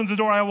voice and opens the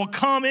door, I will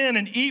come in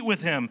and eat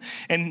with him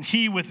and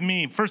he with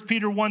me. 1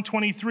 Peter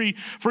 1:23,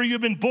 for you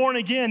have been born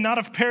again, not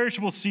of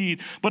perishable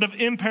seed, but of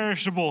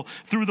imperishable,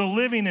 through the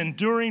living,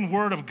 enduring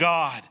word of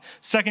God.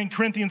 2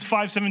 Corinthians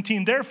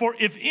 5:17, therefore,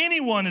 if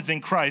anyone is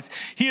in Christ,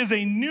 he is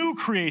a new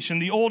creation.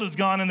 The old is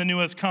gone and the new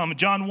has come.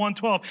 John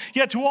 1:12,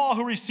 yet to all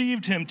who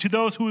received him, to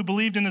those who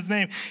believed in his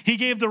name, he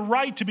gave the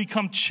right to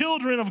become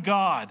children of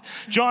God.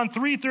 John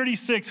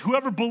 3:36,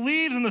 whoever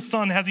believes in the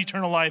Son has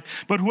eternal life,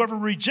 but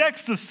whoever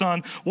rejects the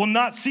Son will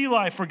not see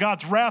life, for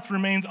God's wrath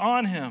remains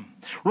on him.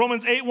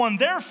 Romans 8:1,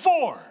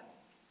 therefore,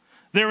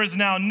 there is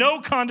now no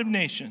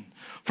condemnation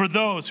for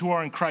those who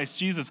are in Christ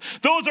Jesus.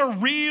 Those are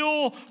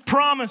real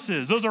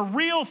promises. Those are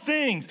real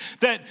things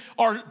that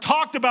are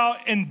talked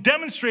about and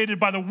demonstrated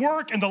by the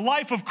work and the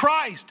life of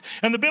Christ.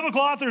 And the biblical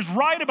authors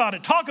write about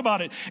it, talk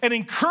about it, and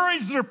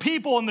encourage their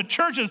people and the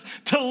churches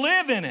to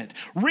live in it.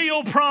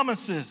 Real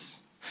promises.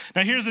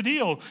 Now here's the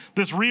deal.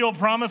 This real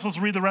promise, let's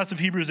read the rest of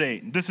Hebrews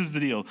 8. This is the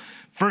deal.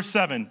 Verse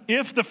 7,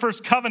 if the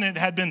first covenant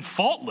had been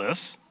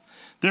faultless,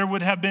 there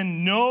would have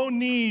been no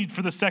need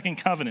for the second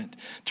covenant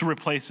to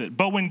replace it.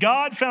 But when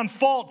God found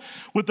fault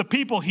with the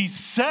people, he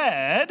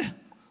said,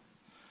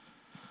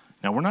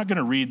 now we're not going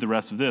to read the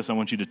rest of this. I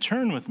want you to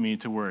turn with me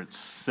to where it's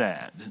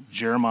said.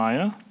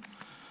 Jeremiah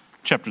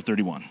chapter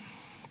 31.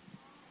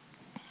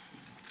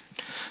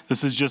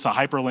 This is just a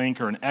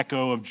hyperlink or an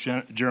echo of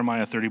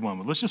Jeremiah 31.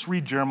 But let's just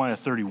read Jeremiah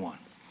 31.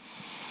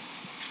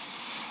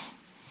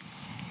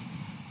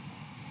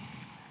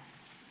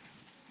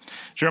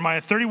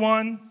 Jeremiah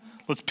 31,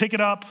 let's pick it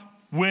up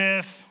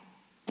with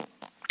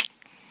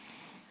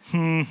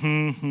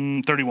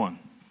 31.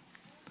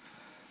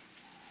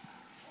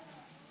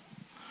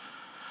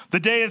 The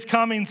day is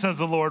coming, says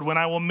the Lord, when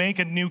I will make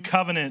a new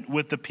covenant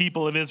with the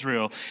people of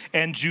Israel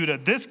and Judah.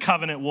 This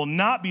covenant will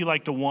not be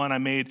like the one I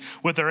made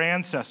with their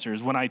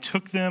ancestors when I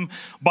took them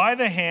by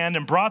the hand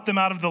and brought them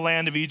out of the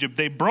land of Egypt.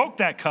 They broke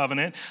that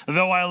covenant,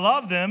 though I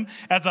love them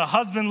as a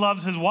husband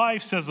loves his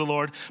wife, says the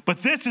Lord.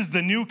 But this is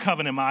the new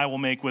covenant I will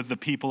make with the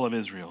people of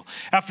Israel.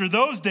 After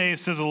those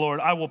days, says the Lord,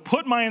 I will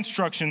put my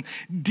instruction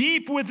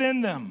deep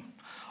within them.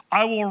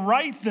 I will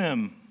write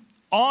them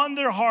on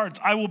their hearts.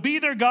 I will be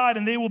their God,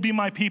 and they will be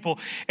my people.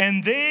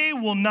 And they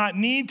will not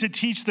need to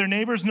teach their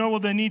neighbors, nor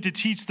will they need to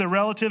teach their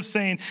relatives,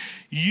 saying,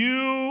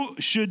 you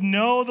should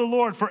know the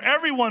Lord. For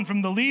everyone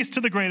from the least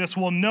to the greatest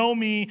will know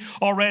me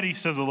already,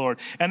 says the Lord.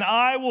 And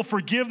I will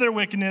forgive their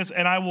wickedness,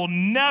 and I will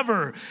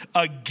never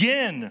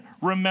again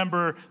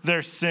remember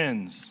their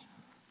sins.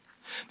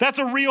 That's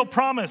a real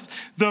promise.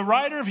 The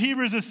writer of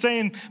Hebrews is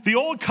saying the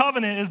old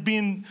covenant is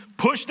being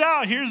pushed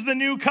out. Here's the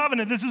new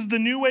covenant. This is the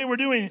new way we're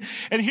doing it.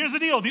 And here's the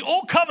deal. The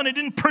old covenant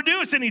didn't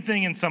produce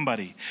anything in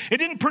somebody. It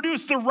didn't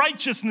produce the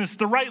righteousness,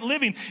 the right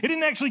living. It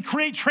didn't actually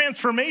create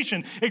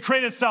transformation. It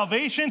created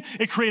salvation.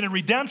 It created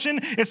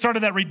redemption. It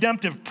started that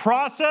redemptive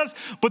process.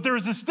 But there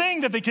was this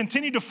thing that they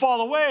continued to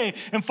fall away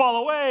and fall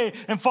away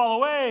and fall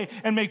away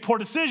and make poor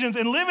decisions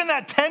and live in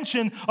that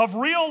tension of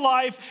real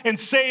life and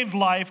saved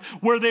life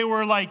where they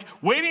were like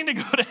waiting to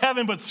go to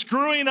heaven but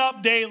screwing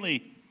up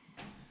daily.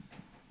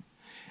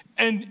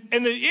 And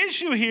the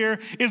issue here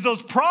is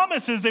those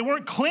promises they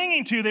weren't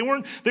clinging to, they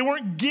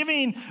weren't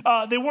giving,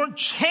 they weren't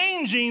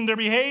changing their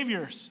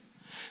behaviors.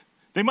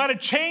 They might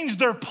have changed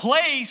their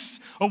place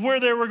of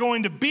where they were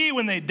going to be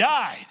when they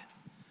died,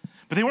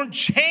 but they weren't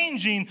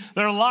changing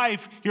their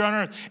life here on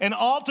earth. And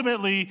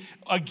ultimately,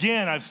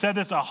 again, I've said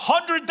this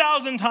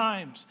 100,000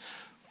 times,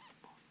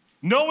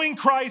 knowing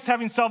Christ,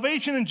 having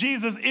salvation in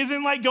Jesus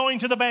isn't like going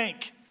to the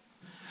bank,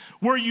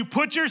 where you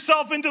put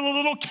yourself into the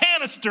little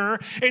canister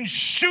and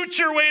shoot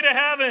your way to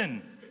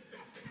heaven.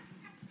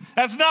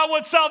 That's not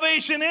what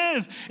salvation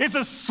is. It's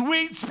a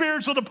sweet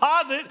spiritual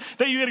deposit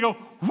that you got to go,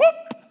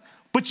 whoop.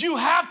 But you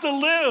have to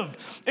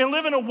live and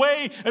live in a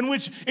way in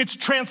which it's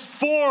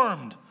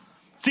transformed.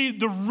 See,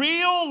 the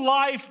real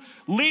life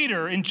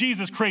leader in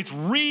Jesus creates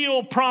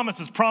real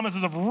promises,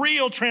 promises of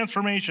real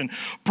transformation,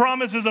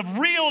 promises of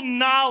real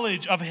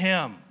knowledge of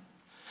him.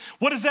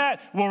 What is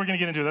that? Well, we're going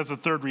to get into it. That's the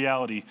third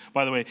reality,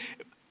 by the way.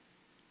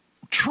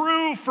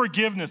 True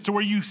forgiveness, to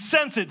where you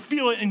sense it,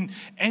 feel it,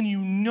 and you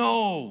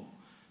know,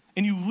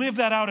 and you live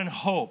that out in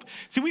hope.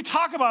 See, we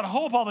talk about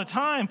hope all the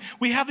time.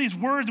 We have these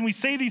words and we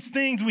say these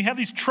things and we have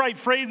these trite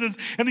phrases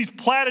and these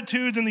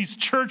platitudes and these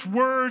church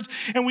words,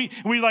 and we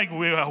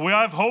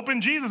have hope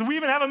in Jesus. We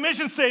even have a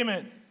mission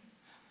statement. It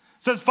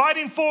says,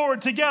 fighting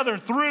forward together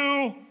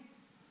through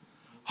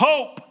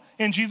hope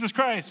in Jesus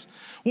Christ.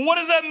 Well, what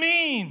does that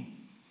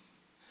mean?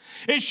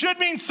 It should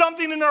mean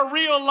something in our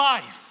real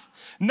life.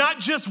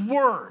 Not just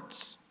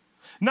words,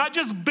 not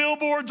just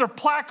billboards or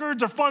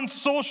placards or fun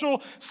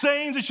social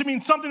sayings. It should mean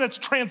something that's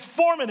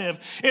transformative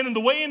in the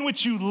way in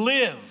which you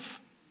live.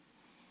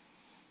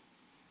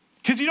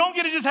 Because you don't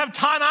get to just have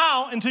time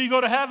out until you go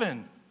to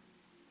heaven.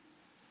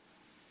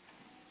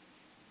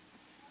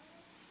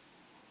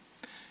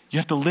 You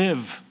have to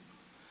live.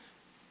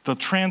 The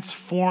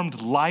transformed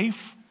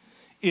life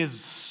is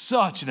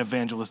such an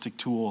evangelistic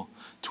tool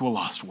to a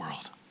lost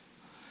world.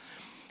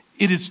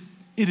 It is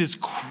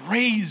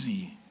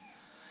crazy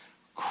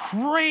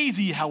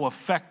how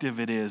effective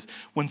it is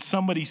when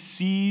somebody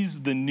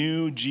sees the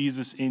new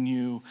Jesus in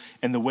you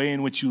and the way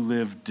in which you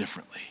live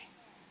differently.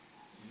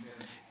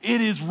 Amen. It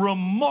is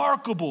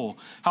remarkable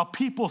how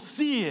people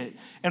see it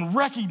and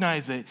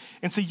recognize it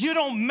and say, you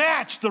don't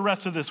match the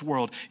rest of this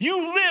world.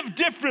 You live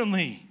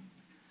differently.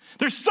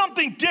 There's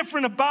something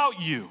different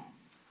about you.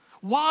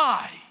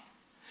 Why?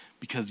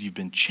 Because you've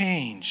been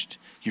changed.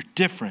 You're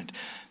different.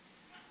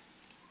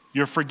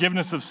 Your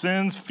forgiveness of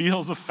sins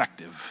feels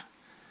effective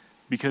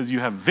because you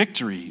have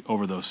victory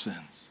over those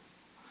sins.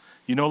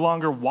 You no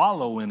longer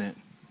wallow in it.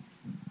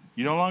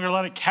 You no longer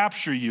let it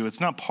capture you. It's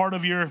not part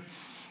of your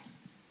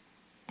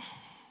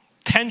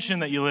tension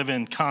that you live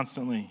in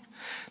constantly.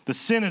 The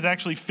sin is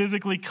actually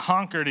physically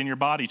conquered in your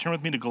body. Turn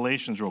with me to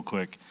Galatians real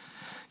quick.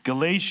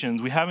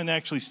 Galatians, we haven't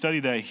actually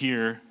studied that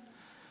here.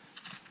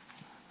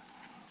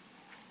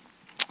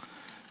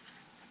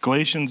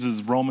 Galatians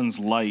is Romans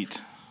light.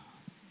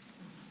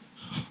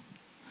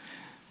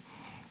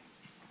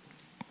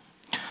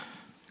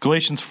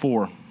 Galatians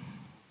 4.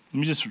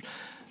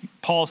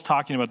 Paul's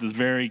talking about this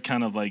very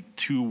kind of like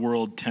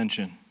two-world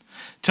tension.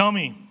 Tell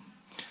me,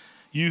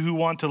 you who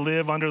want to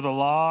live under the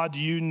law, do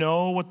you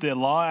know what the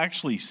law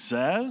actually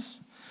says?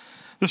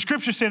 The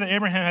scriptures say that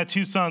Abraham had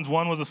two sons.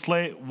 One was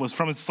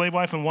from his slave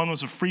wife, and one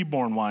was a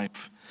freeborn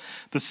wife.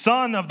 The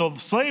son of the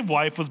slave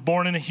wife was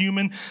born in a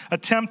human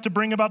attempt to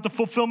bring about the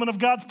fulfillment of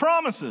God's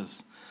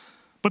promises.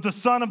 But the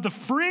son of the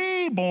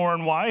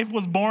freeborn wife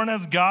was born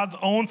as God's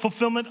own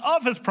fulfillment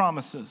of his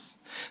promises.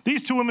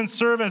 These two women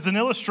serve as an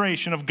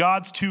illustration of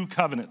God's two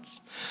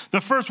covenants. The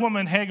first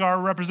woman, Hagar,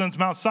 represents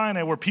Mount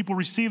Sinai, where people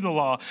received the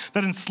law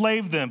that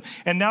enslaved them.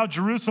 And now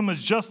Jerusalem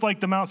is just like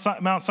the Mount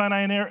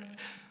Sinai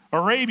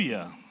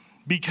Arabia,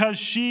 because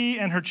she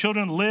and her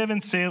children live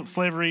in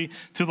slavery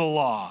to the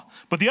law.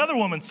 But the other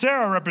woman,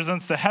 Sarah,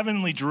 represents the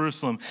heavenly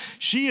Jerusalem.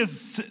 She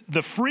is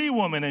the free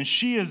woman, and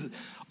she is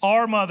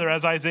our mother,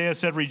 as Isaiah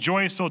said,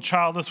 rejoice, O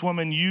childless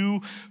woman,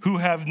 you who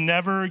have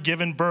never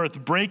given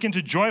birth. Break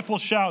into joyful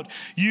shout,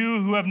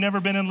 you who have never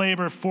been in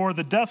labor. For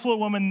the desolate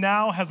woman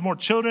now has more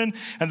children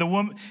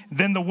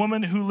than the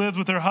woman who lives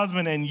with her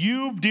husband. And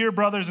you, dear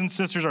brothers and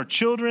sisters, are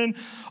children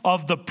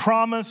of the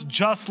promise,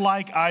 just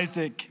like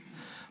Isaac.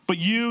 But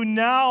you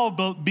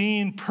now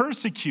being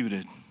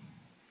persecuted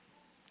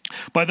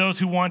by those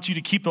who want you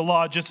to keep the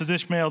law, just as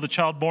Ishmael, the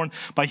child born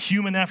by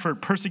human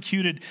effort,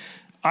 persecuted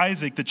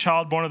Isaac, the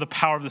child born of the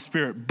power of the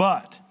Spirit.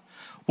 But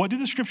what do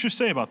the scriptures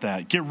say about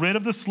that? Get rid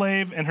of the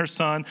slave and her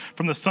son,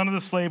 from the son of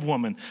the slave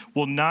woman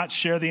will not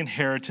share the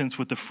inheritance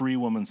with the free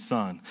woman's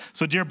son.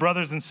 So, dear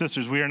brothers and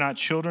sisters, we are not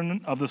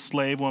children of the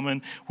slave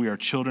woman, we are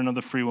children of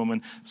the free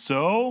woman.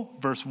 So,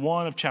 verse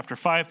 1 of chapter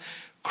 5,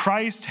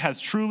 Christ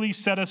has truly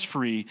set us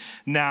free.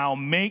 Now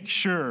make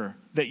sure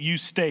that you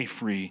stay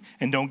free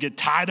and don't get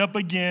tied up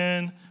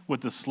again with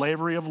the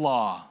slavery of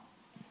law.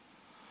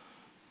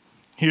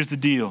 Here's the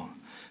deal.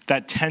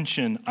 That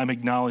tension, I'm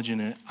acknowledging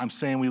it. I'm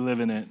saying we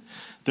live in it.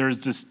 There's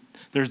this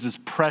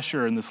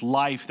pressure in this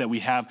life that we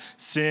have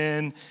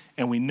sin,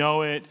 and we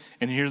know it.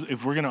 And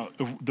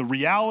the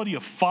reality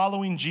of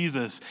following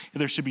Jesus,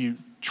 there should be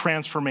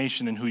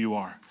transformation in who you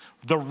are.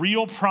 The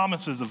real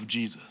promises of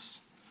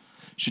Jesus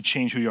should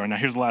change who you are. Now,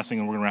 here's the last thing,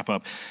 and we're going to wrap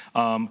up.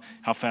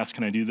 How fast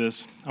can I do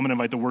this? I'm going to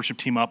invite the worship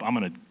team up. I'm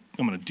going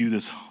to do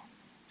this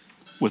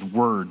with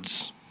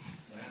words.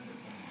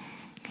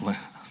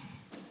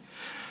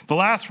 The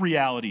last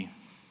reality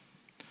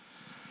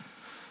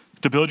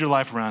to build your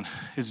life around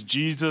is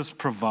Jesus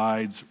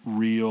provides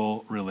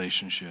real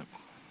relationship.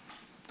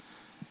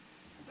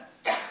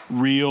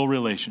 Real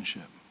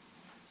relationship.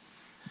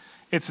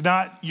 It's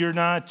not, you're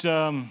not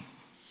the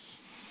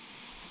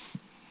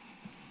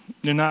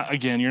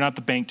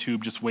bank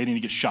tube just waiting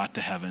to get shot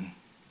to heaven.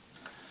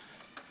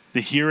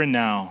 The here and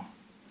now,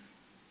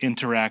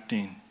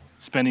 interacting,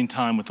 spending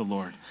time with the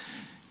Lord.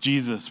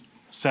 Jesus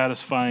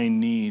satisfying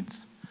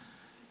needs,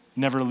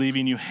 never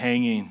leaving you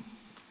hanging.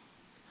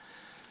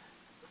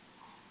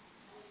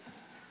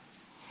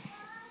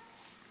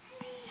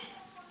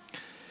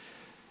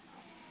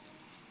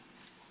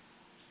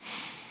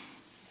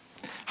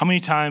 How many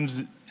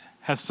times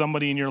has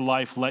somebody in your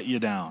life let you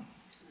down?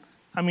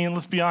 I mean,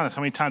 let's be honest.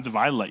 How many times have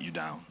I let you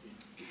down?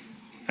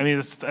 I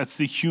mean, that's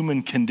the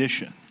human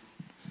condition.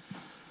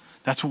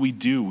 That's what we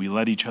do. We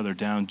let each other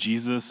down.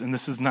 Jesus, and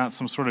this is not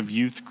some sort of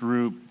youth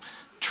group,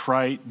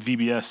 trite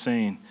VBS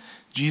saying.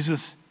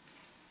 Jesus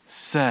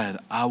said,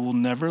 I will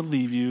never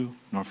leave you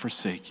nor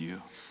forsake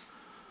you.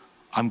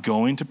 I'm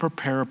going to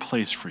prepare a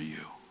place for you.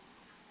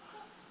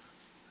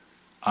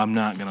 I'm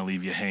not going to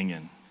leave you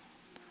hanging.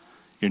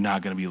 You're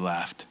not going to be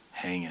left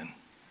hanging.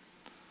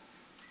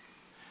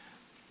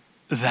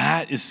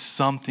 That is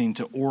something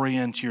to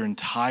orient your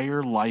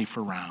entire life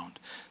around.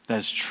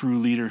 That's true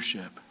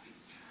leadership.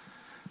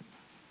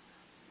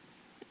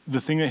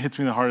 The thing that hits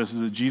me the hardest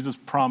is that Jesus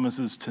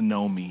promises to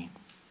know me.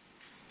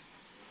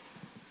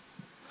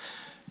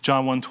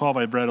 John 1:12,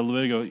 I read a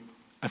little bit ago,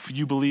 if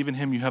you believe in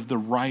him, you have the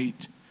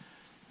right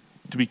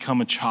to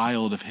become a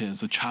child of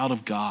his, a child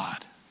of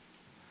God.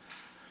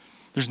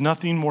 There's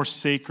nothing more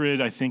sacred,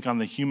 I think, on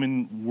the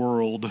human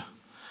world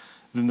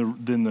than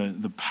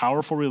the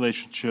powerful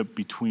relationship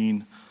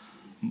between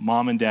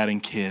mom and dad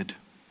and kid.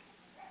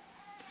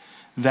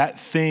 That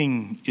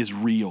thing is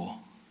real.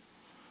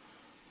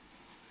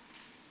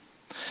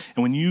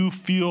 And when you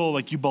feel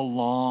like you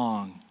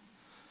belong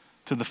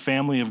to the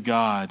family of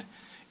God,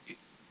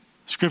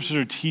 scriptures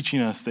are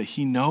teaching us that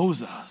he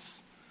knows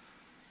us.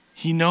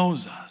 He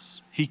knows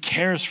us. He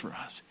cares for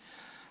us.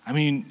 I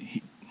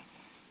mean,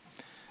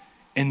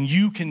 and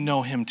you can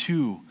know him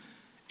too.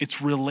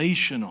 It's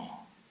relational.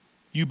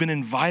 You've been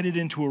invited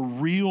into a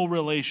real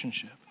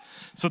relationship.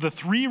 So the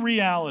three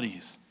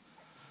realities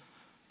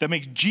that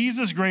make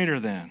Jesus greater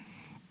than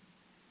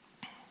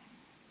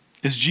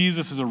is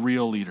Jesus is a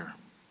real leader.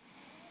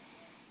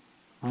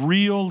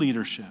 Real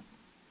leadership.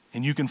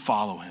 And you can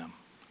follow him.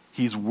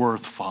 He's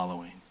worth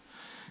following.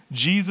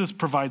 Jesus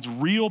provides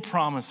real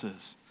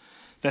promises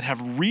that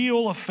have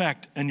real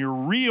effect in your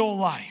real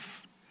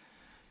life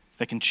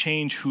that can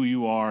change who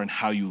you are and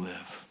how you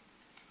live.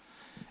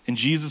 And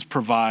Jesus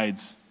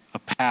provides a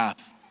path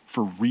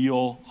for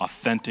real,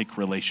 authentic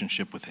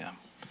relationship with him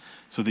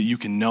so that you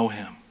can know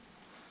him.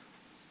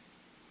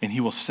 And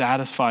he will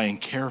satisfy and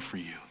care for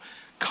you,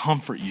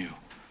 comfort you,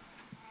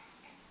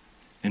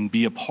 and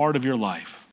be a part of your life